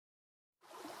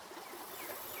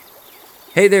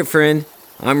Hey there, friend.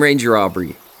 I'm Ranger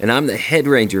Aubrey, and I'm the head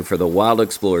ranger for the Wild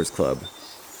Explorers Club.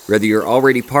 Whether you're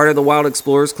already part of the Wild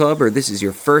Explorers Club or this is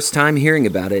your first time hearing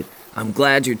about it, I'm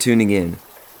glad you're tuning in.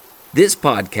 This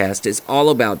podcast is all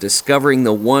about discovering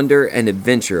the wonder and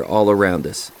adventure all around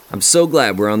us. I'm so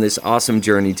glad we're on this awesome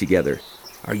journey together.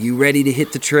 Are you ready to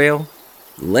hit the trail?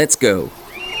 Let's go.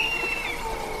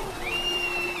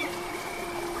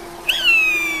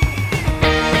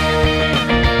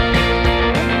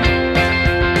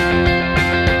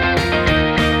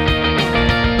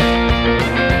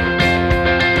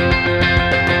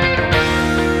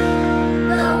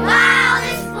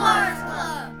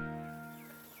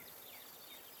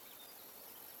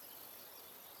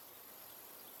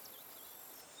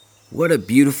 What a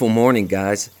beautiful morning,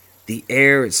 guys. The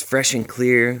air is fresh and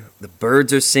clear, the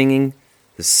birds are singing,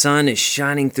 the sun is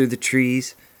shining through the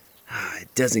trees.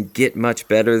 It doesn't get much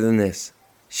better than this.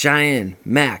 Cheyenne,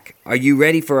 Mac, are you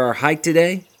ready for our hike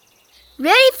today?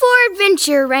 Ready for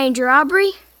adventure, Ranger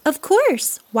Aubrey. Of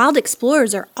course. Wild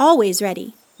explorers are always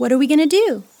ready. What are we going to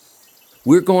do?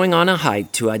 We're going on a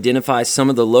hike to identify some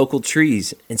of the local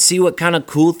trees and see what kind of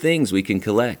cool things we can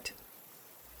collect.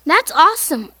 That's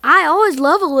awesome. I always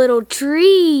love a little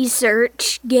tree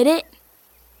search. Get it?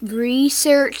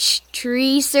 Research,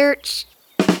 tree search.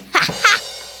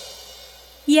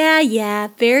 Yeah,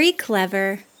 very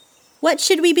clever. What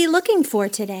should we be looking for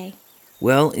today?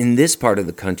 Well, in this part of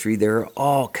the country, there are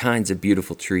all kinds of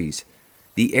beautiful trees.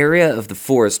 The area of the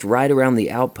forest right around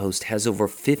the outpost has over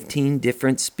 15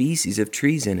 different species of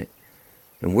trees in it.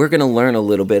 And we're going to learn a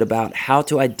little bit about how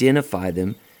to identify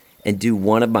them and do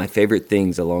one of my favorite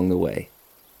things along the way.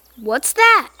 What's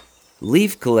that?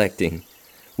 Leaf collecting.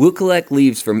 We'll collect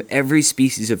leaves from every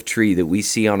species of tree that we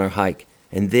see on our hike,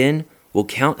 and then we'll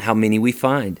count how many we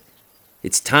find.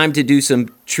 It's time to do some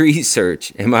tree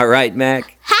search. Am I right,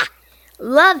 Mac? Ha!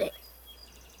 Love it.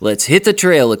 Let's hit the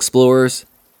trail, explorers.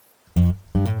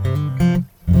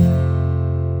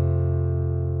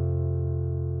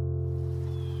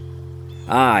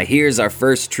 Here's our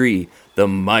first tree, the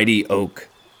mighty oak.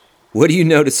 What do you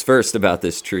notice first about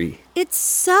this tree? It's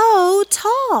so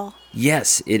tall.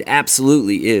 Yes, it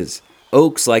absolutely is.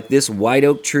 Oaks like this white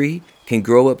oak tree can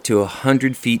grow up to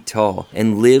 100 feet tall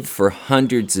and live for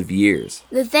hundreds of years.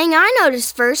 The thing I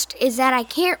noticed first is that I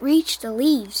can't reach the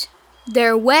leaves.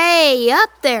 They're way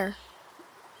up there.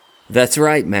 That's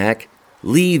right, Mac.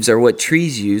 Leaves are what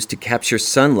trees use to capture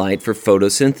sunlight for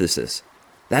photosynthesis.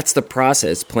 That's the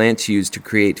process plants use to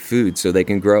create food so they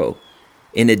can grow.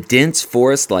 In a dense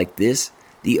forest like this,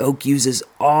 the oak uses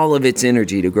all of its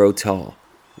energy to grow tall.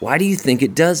 Why do you think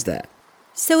it does that?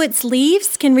 So its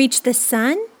leaves can reach the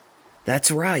sun?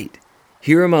 That's right.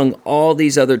 Here among all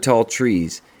these other tall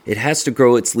trees, it has to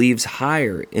grow its leaves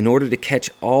higher in order to catch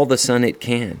all the sun it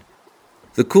can.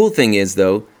 The cool thing is,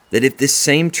 though, that if this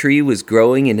same tree was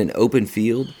growing in an open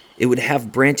field, it would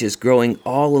have branches growing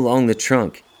all along the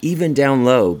trunk, even down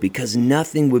low, because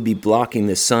nothing would be blocking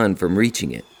the sun from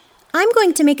reaching it. I'm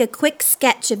going to make a quick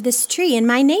sketch of this tree in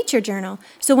my nature journal,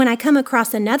 so when I come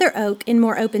across another oak in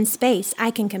more open space,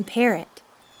 I can compare it.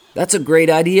 That's a great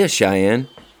idea, Cheyenne.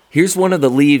 Here's one of the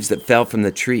leaves that fell from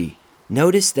the tree.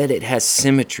 Notice that it has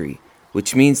symmetry,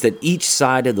 which means that each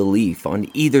side of the leaf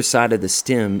on either side of the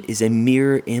stem is a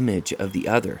mirror image of the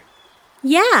other.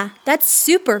 Yeah, that's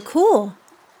super cool.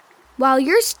 While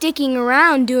you're sticking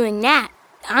around doing that,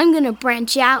 I'm gonna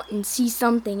branch out and see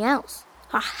something else.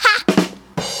 Ha-ha!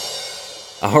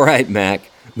 All right, Mac,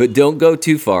 but don't go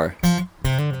too far.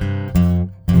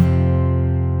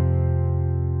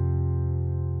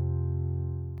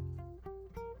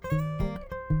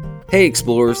 Hey,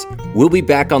 explorers, we'll be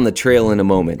back on the trail in a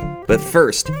moment. But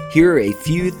first, here are a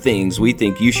few things we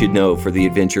think you should know for the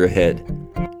adventure ahead.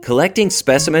 Collecting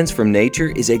specimens from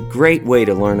nature is a great way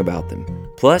to learn about them.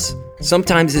 Plus,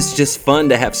 sometimes it's just fun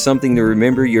to have something to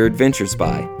remember your adventures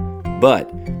by.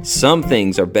 But some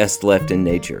things are best left in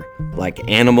nature, like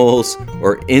animals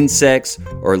or insects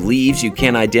or leaves you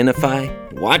can't identify.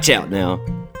 Watch out now.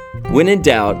 When in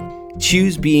doubt,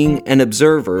 choose being an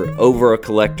observer over a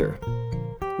collector.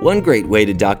 One great way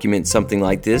to document something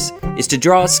like this is to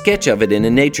draw a sketch of it in a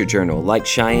nature journal like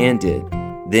Cheyenne did.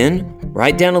 Then,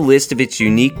 write down a list of its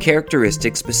unique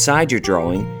characteristics beside your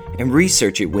drawing and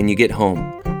research it when you get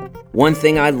home. One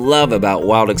thing I love about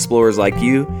wild explorers like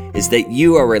you is that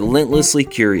you are relentlessly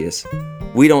curious.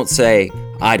 We don't say,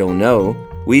 I don't know.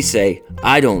 We say,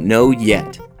 I don't know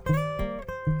yet.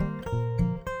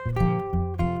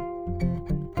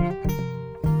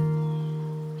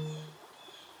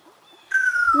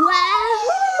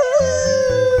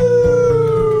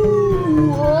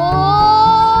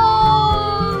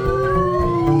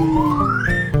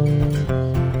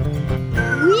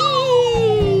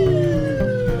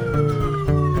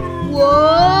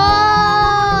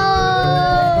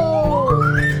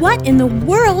 the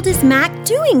world is Mac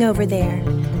doing over there?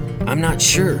 I'm not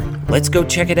sure. Let's go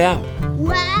check it out.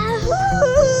 Wahoo!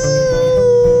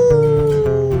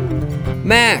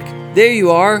 Mac, there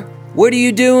you are. What are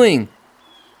you doing?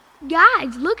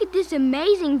 Guys, look at this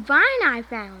amazing vine I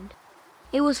found.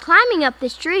 It was climbing up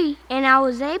this tree, and I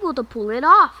was able to pull it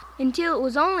off until it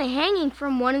was only hanging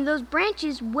from one of those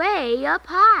branches way up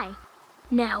high.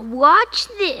 Now watch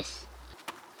this.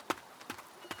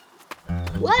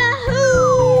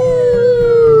 Wahoo!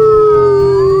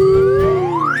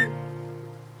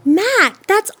 Mac,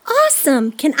 that's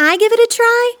awesome. Can I give it a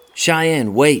try?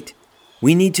 Cheyenne, wait.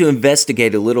 We need to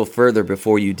investigate a little further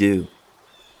before you do.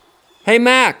 Hey,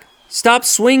 Mac, stop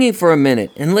swinging for a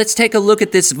minute and let's take a look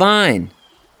at this vine.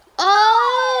 Okay!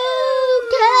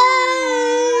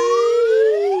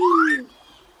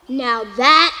 Now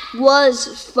that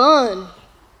was fun.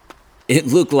 It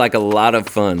looked like a lot of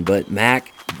fun, but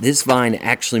Mac, this vine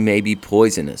actually may be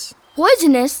poisonous.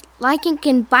 Poisonous? Like it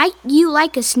can bite you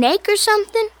like a snake or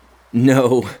something?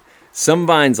 No, some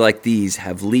vines like these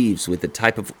have leaves with a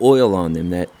type of oil on them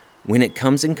that, when it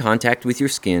comes in contact with your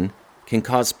skin, can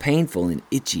cause painful and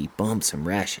itchy bumps and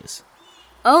rashes.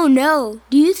 Oh no,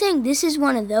 do you think this is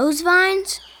one of those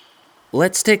vines?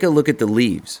 Let's take a look at the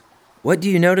leaves. What do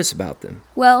you notice about them?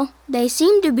 Well, they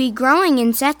seem to be growing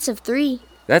in sets of 3.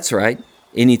 That's right.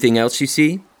 Anything else you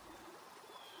see?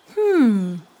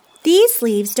 These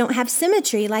leaves don't have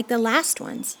symmetry like the last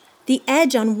ones. The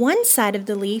edge on one side of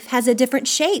the leaf has a different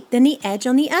shape than the edge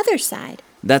on the other side.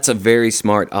 That's a very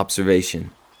smart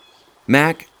observation.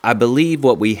 Mac, I believe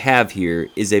what we have here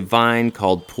is a vine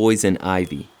called poison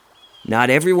ivy. Not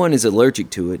everyone is allergic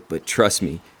to it, but trust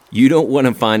me, you don't want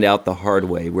to find out the hard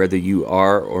way whether you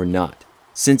are or not.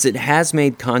 Since it has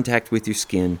made contact with your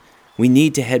skin, we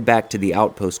need to head back to the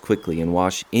outpost quickly and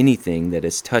wash anything that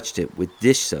has touched it with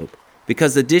dish soap,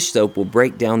 because the dish soap will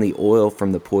break down the oil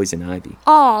from the poison ivy.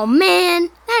 Oh man,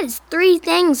 that is 3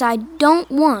 things I don't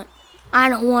want. I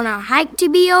don't want our hike to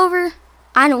be over.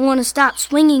 I don't want to stop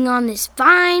swinging on this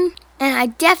vine. And I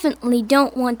definitely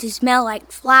don't want to smell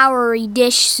like flowery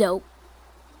dish soap.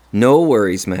 No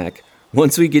worries, Mac.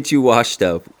 Once we get you washed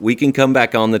up, we can come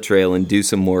back on the trail and do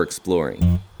some more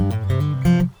exploring.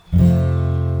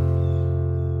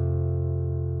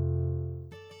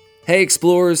 Hey,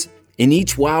 explorers! In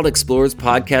each Wild Explorers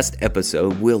podcast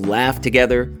episode, we'll laugh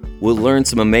together, we'll learn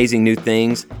some amazing new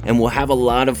things, and we'll have a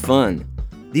lot of fun.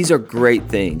 These are great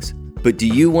things. But do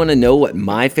you want to know what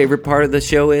my favorite part of the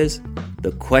show is?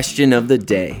 The question of the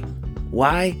day.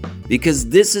 Why? Because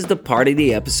this is the part of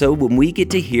the episode when we get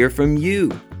to hear from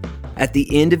you. At the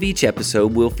end of each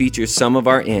episode, we'll feature some of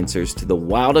our answers to the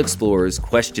Wild Explorers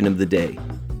question of the day.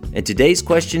 And today's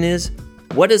question is,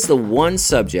 what is the one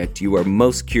subject you are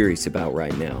most curious about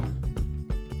right now?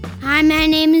 Hi, my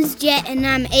name is Jet and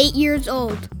I'm 8 years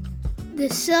old. The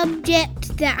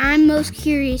subject that I'm most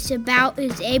curious about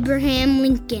is Abraham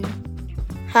Lincoln.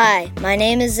 Hi, my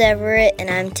name is Everett and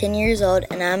I'm 10 years old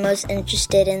and I'm most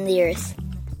interested in the earth.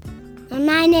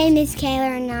 My name is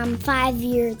Kayla and I'm 5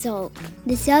 years old.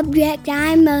 The subject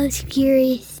I'm most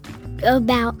curious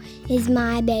about is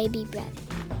my baby brother.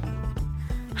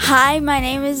 Hi, my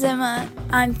name is Emma.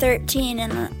 I'm 13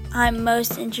 and I'm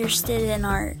most interested in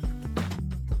art.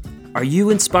 Are you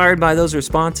inspired by those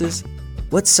responses?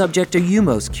 What subject are you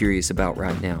most curious about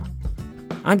right now?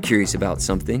 I'm curious about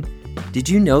something. Did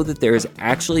you know that there is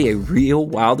actually a real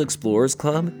Wild Explorers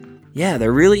Club? Yeah,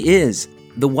 there really is.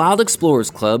 The Wild Explorers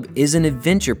Club is an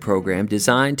adventure program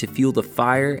designed to fuel the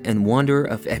fire and wonder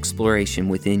of exploration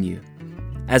within you.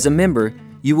 As a member,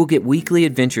 you will get weekly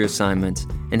adventure assignments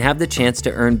and have the chance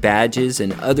to earn badges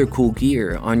and other cool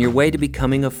gear on your way to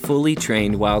becoming a fully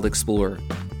trained Wild Explorer.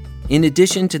 In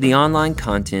addition to the online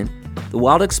content, the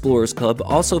Wild Explorers Club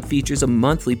also features a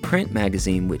monthly print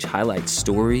magazine which highlights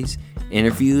stories,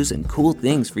 interviews, and cool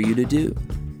things for you to do.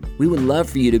 We would love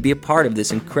for you to be a part of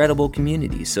this incredible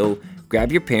community, so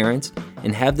grab your parents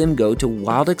and have them go to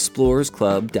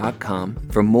wildexplorersclub.com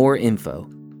for more info.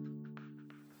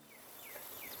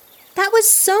 That was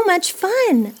so much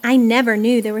fun! I never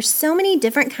knew there were so many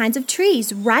different kinds of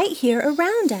trees right here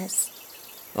around us.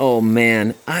 Oh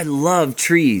man, I love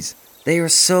trees. They are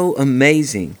so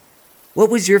amazing.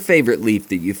 What was your favorite leaf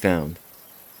that you found?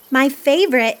 My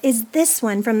favorite is this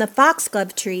one from the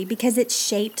foxglove tree because it's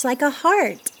shaped like a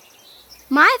heart.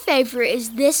 My favorite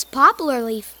is this poplar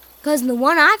leaf, because the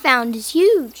one I found is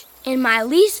huge. And my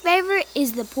least favorite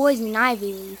is the poison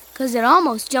ivy leaf, because it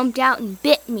almost jumped out and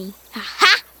bit me.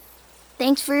 Ha-ha!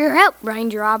 Thanks for your help,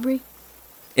 Ranger Aubrey.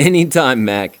 Anytime,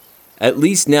 Mac. At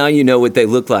least now you know what they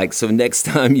look like, so next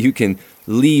time you can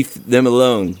leave them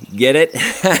alone. Get it?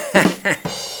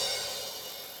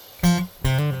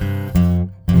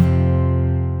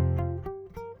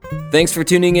 Thanks for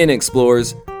tuning in,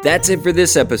 Explorers. That's it for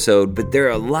this episode, but there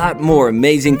are a lot more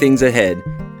amazing things ahead.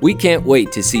 We can't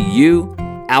wait to see you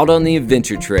out on the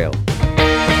adventure trail.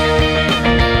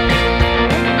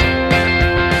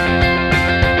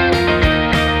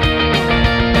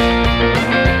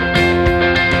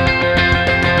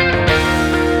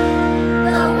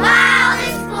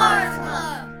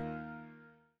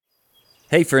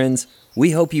 Hey friends,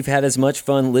 we hope you've had as much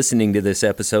fun listening to this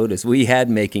episode as we had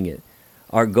making it.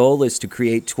 Our goal is to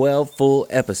create 12 full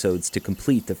episodes to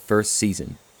complete the first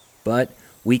season. But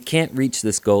we can't reach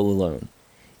this goal alone.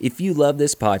 If you love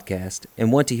this podcast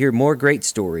and want to hear more great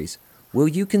stories, will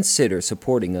you consider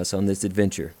supporting us on this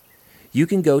adventure? You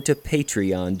can go to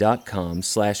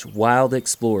patreon.com/Wild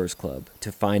Explorers Club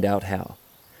to find out how.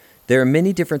 There are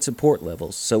many different support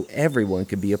levels, so everyone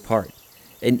can be a part.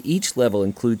 And each level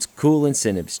includes cool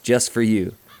incentives just for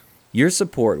you. Your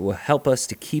support will help us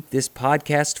to keep this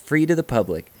podcast free to the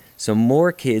public so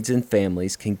more kids and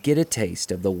families can get a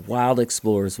taste of the Wild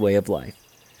Explorers way of life.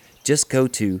 Just go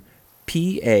to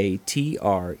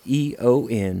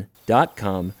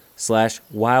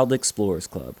patreon.com/Wild Explorers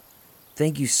Club.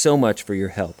 Thank you so much for your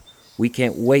help. We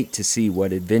can't wait to see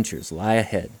what adventures lie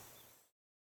ahead.